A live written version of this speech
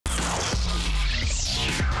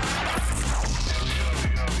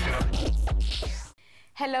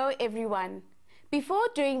Hello everyone. Before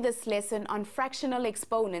doing this lesson on fractional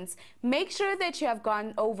exponents, make sure that you have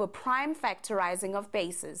gone over prime factorizing of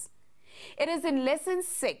bases. It is in lesson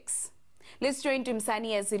 6. Let's join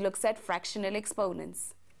Dumsani as he looks at fractional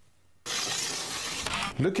exponents.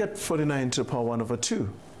 Look at 49 to the power 1 over 2.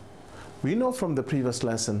 We know from the previous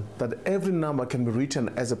lesson that every number can be written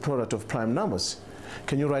as a product of prime numbers.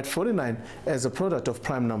 Can you write 49 as a product of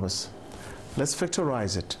prime numbers? Let's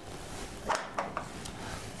factorize it.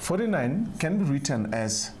 49 can be written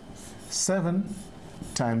as 7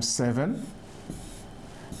 times 7.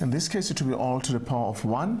 In this case, it will be all to the power of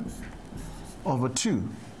 1 over 2,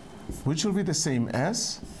 which will be the same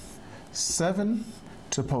as 7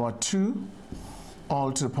 to the power 2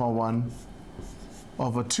 all to the power 1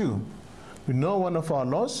 over 2. We know one of our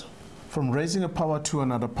laws from raising a power to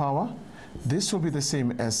another power. This will be the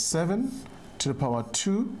same as 7 to the power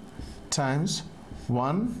 2 times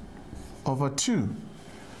 1 over 2.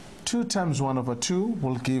 2 times 1 over 2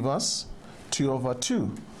 will give us 2 over 2,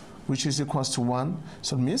 which is equals to 1.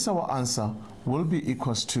 So it means our answer will be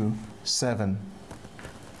equals to 7.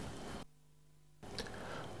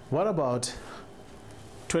 What about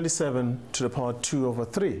 27 to the power 2 over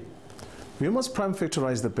 3? We must prime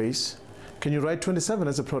factorize the base. Can you write 27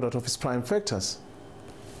 as a product of its prime factors?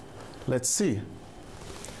 Let's see.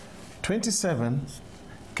 27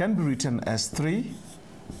 can be written as 3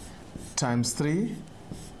 times 3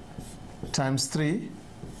 times 3.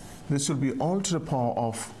 This will be all to the power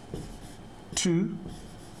of 2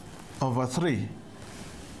 over 3.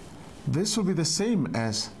 This will be the same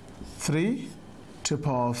as 3 to the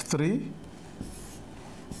power of 3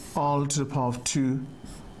 all to the power of 2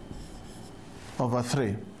 over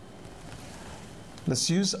 3. Let's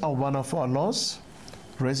use one of our laws,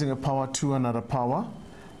 raising a power to another power.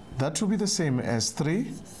 That will be the same as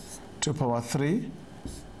 3 to the power 3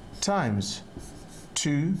 times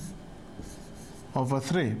 2 over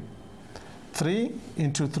 3. 3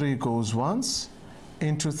 into 3 goes once,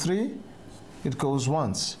 into 3 it goes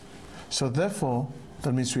once. So therefore,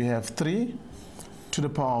 that means we have 3 to the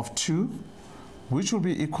power of 2, which will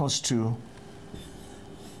be equals to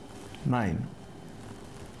 9.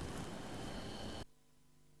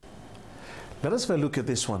 Let us have a look at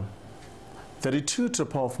this one. 32 to the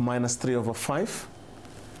power of minus 3 over 5.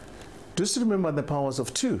 Just remember the powers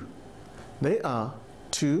of 2. They are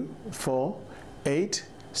 2, 4, 8,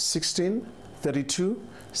 16, 32,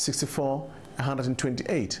 64,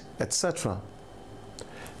 128, etc.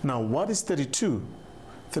 Now, what is 32?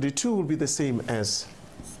 32 will be the same as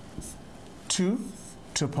 2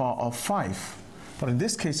 to the power of 5. But in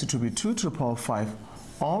this case, it will be 2 to the power of 5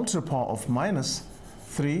 all to the power of minus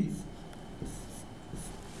 3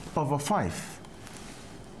 over 5.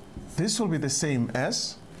 This will be the same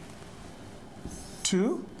as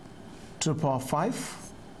 2 to the power of 5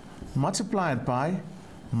 multiplied by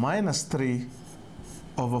minus 3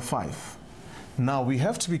 over 5. Now we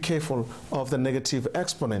have to be careful of the negative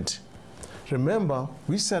exponent. Remember,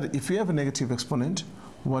 we said if we have a negative exponent,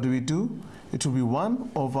 what do? It will be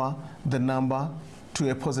 1 over the number to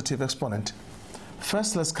a positive exponent.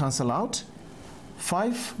 First, let's cancel out.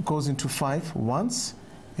 5 goes into 5 once,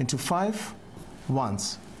 into 5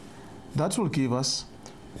 once. That will give us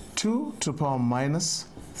 2 to the power minus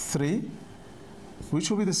 3, which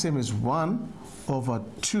will be the same as 1 over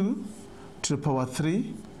 2 to the power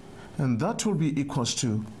 3, and that will be equals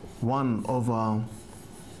to 1 over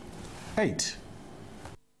 8.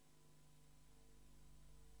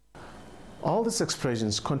 All these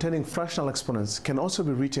expressions containing fractional exponents can also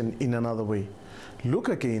be written in another way. Look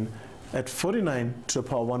again at 49 to the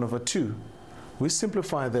power 1 over 2. We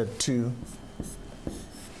simplify that to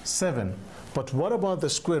 7. But what about the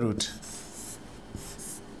square root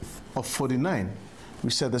of 49? We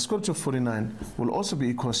said the square root of 49 will also be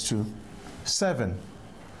equals to 7.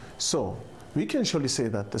 So we can surely say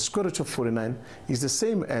that the square root of 49 is the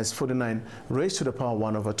same as 49 raised to the power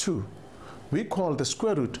 1 over 2. We call the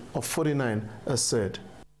square root of 49 a surd.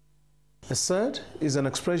 A surd is an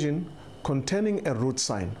expression containing a root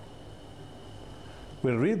sign.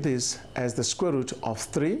 We'll read this as the square root of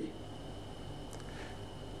 3.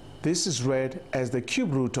 This is read as the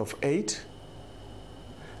cube root of 8.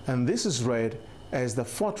 And this is read as the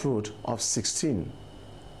fourth root of 16.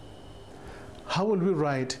 How will we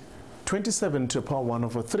write 27 to the power 1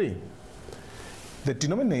 over 3? The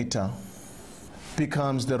denominator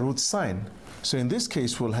becomes the root sign. So in this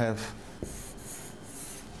case, we'll have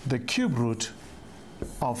the cube root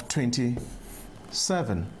of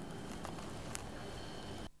 27.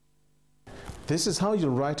 This is how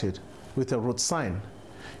you'll write it with a root sign.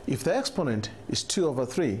 If the exponent is 2 over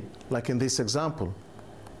 3, like in this example,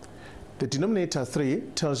 The denominator 3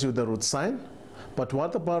 tells you the root sign, but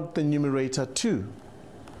what about the numerator 2?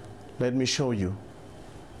 Let me show you.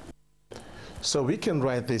 So we can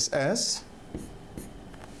write this as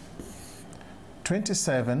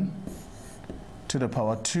 27 to the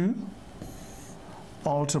power 2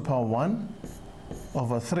 all to the power 1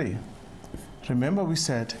 over 3. Remember we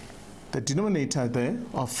said the denominator there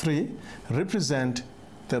of 3 represent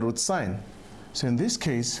the root sign. So in this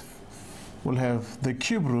case, we'll have the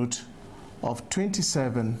cube root of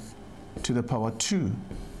 27 to the power 2.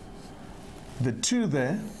 The 2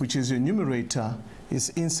 there, which is your numerator, is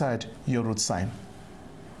inside your root sign.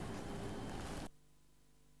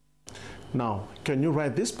 Now, can you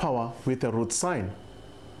write this power with a root sign?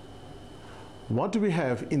 What do we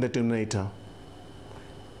have in the denominator?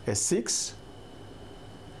 A 6.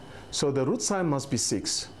 So the root sign must be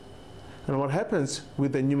 6. And what happens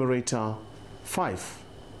with the numerator 5?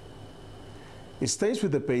 It stays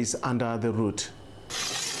with the base under the root.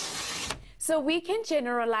 So we can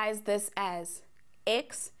generalize this as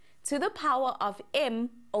x to the power of m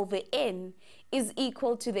over n is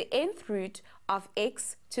equal to the nth root of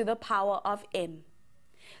x to the power of m.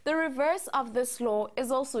 The reverse of this law is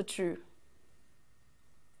also true.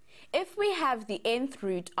 If we have the nth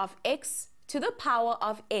root of x to the power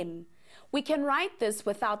of m, we can write this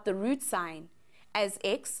without the root sign as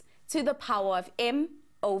x to the power of m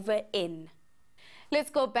over n. Let's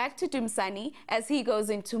go back to Dumsani as he goes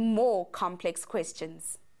into more complex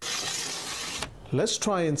questions. Let's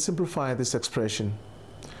try and simplify this expression.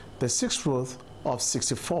 The 6th root of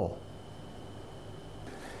 64.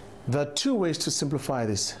 There are two ways to simplify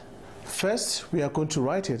this. First, we are going to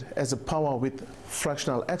write it as a power with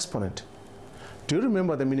fractional exponent. Do you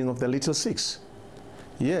remember the meaning of the little 6?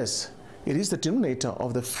 Yes, it is the denominator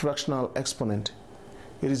of the fractional exponent.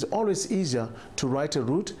 It is always easier to write a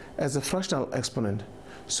root as a fractional exponent.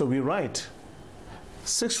 So we write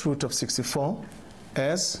 6th root of 64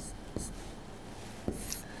 as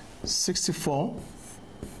 64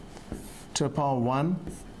 to the power 1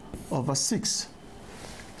 over 6.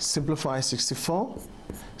 Simplify 64.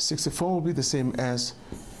 64 will be the same as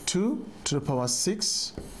 2 to the power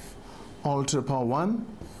 6 all to the power 1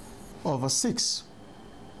 over 6.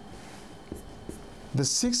 The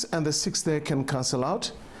 6 and the 6 there can cancel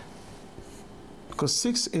out because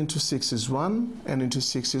 6 into 6 is 1 and into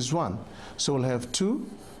 6 is 1. So we'll have 2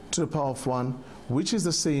 to the power of 1, which is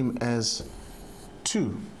the same as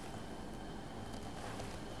 2.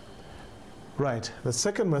 Right, the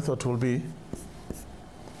second method will be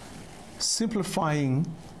simplifying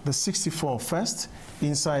the 64 first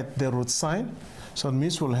inside the root sign. So it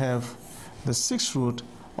means we'll have the 6th root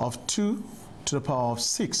of 2 to the power of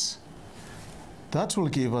 6. That will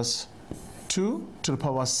give us 2 to the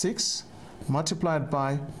power 6 multiplied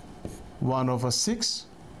by 1 over 6.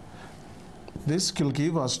 This will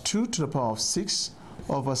give us 2 to the power of 6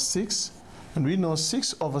 over 6. And we know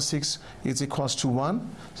 6 over 6 is equals to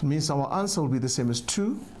 1. So it means our answer will be the same as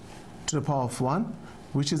 2 to the power of 1,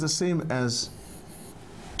 which is the same as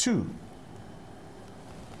 2.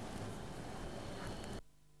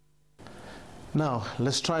 Now,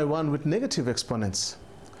 let's try one with negative exponents.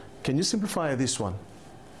 Can you simplify this one?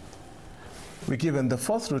 We're given the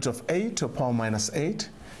 4th root of a to the power minus 8.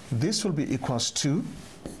 This will be equals to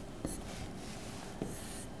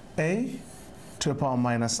a to the power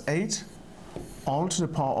minus 8 all to the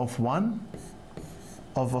power of 1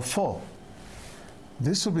 over 4.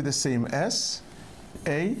 This will be the same as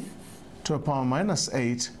a to the power minus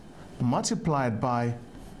 8 multiplied by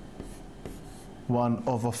 1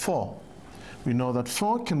 over 4. We know that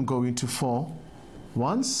 4 can go into 4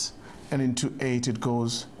 once, and into 8 it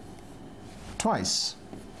goes twice.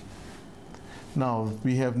 Now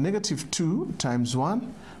we have negative 2 times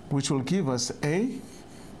 1, which will give us a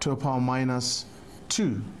to the power minus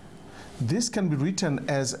 2. This can be written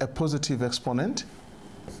as a positive exponent.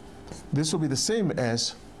 This will be the same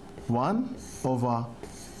as 1 over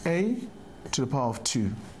a to the power of 2.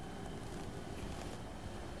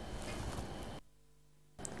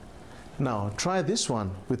 Now try this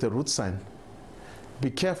one with the root sign. Be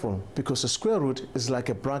careful, because the square root is like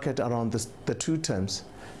a bracket around the two terms,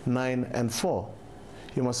 9 and 4.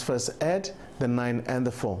 You must first add the 9 and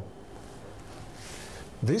the 4.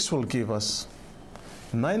 This will give us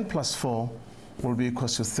 9 plus 4 will be equal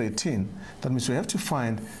to 13. That means we have to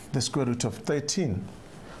find the square root of 13.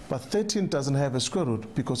 But 13 doesn't have a square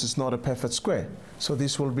root because it's not a perfect square. So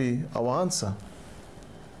this will be our answer.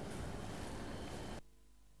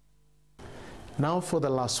 Now for the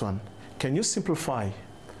last one. Can you simplify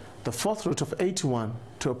the 4th root of 81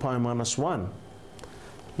 to the power minus 1?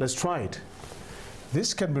 Let's try it.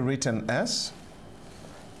 This can be written as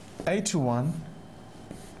 81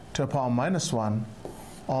 to the power minus 1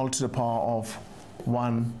 all to the power of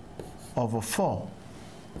 1 over 4.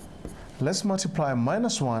 Let's multiply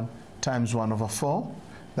minus 1 times 1 over 4.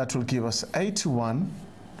 That will give us 81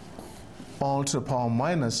 all to the power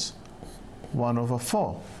minus 1 over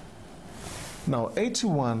 4. Now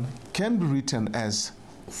 81 can be written as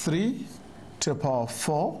 3 to the power of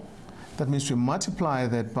 4. That means we multiply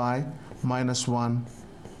that by minus 1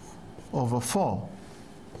 over 4.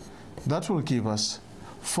 That will give us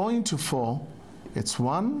 4 into 4, it's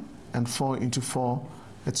 1, and 4 into 4,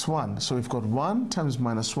 it's 1. So we've got 1 times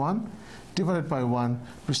minus 1 divided by 1,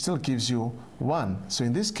 which still gives you 1. So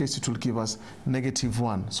in this case, it will give us negative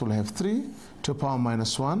 1. So we'll have 3 to the power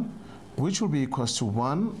minus 1, which will be equals to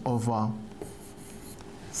 1 over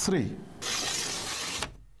 3.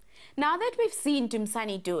 Now that we've seen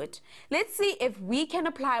Dumsani do it, let's see if we can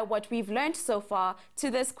apply what we've learned so far to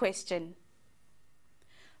this question.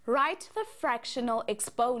 Write the fractional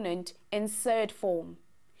exponent in third form,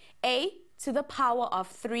 a to the power of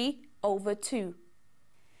 3 over 2.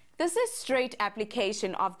 This is straight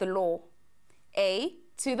application of the law. A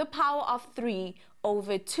to the power of 3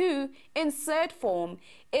 over 2 in third form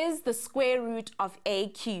is the square root of a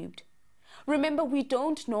cubed. Remember, we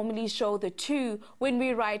don't normally show the 2 when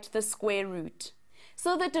we write the square root.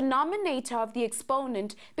 So the denominator of the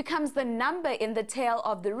exponent becomes the number in the tail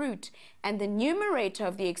of the root, and the numerator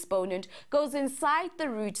of the exponent goes inside the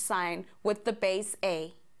root sign with the base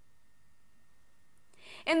a.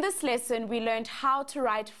 In this lesson, we learned how to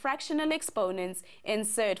write fractional exponents in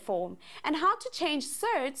third form and how to change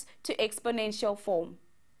thirds to exponential form.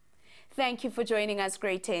 Thank you for joining us,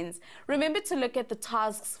 grade 10s. Remember to look at the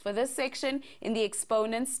tasks for this section in the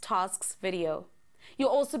Exponents Tasks video. You'll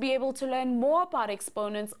also be able to learn more about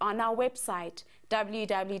exponents on our website,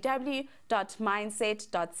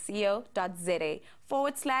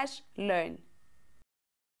 www.mindset.co.za/learn.